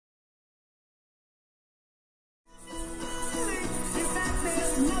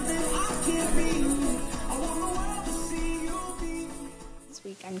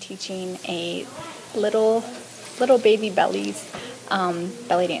I'm teaching a little baby bellies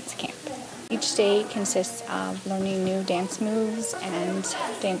belly dance camp. Each day consists of learning new dance moves and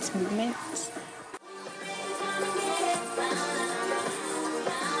dance movements.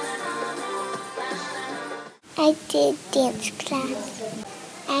 I did dance class.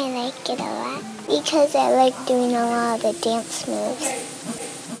 I like it a lot because I like doing a lot of the dance moves.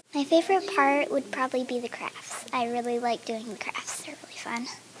 My favorite part would probably be the crafts. I really like doing the crafts. They're really fun.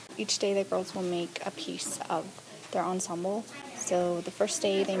 Each day the girls will make a piece of their ensemble. So the first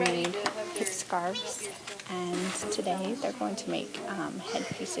day they made hip scarves, and today they're going to make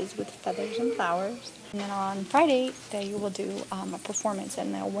headpieces with feathers and flowers. And then on Friday they will do a performance,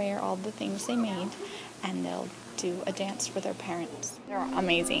 and they'll wear all the things they made and they'll do a dance for their parents. They're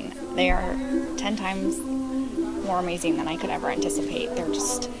amazing. They are 10 times more amazing than I could ever anticipate. They're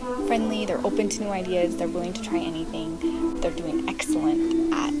just friendly, they're open to new ideas, they're willing to try anything. They're doing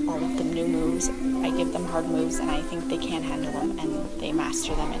excellent at all of the new moves. I give them hard moves and I think they can handle them, and they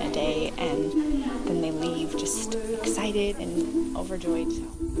master them in a day, and then they leave just excited and overjoyed.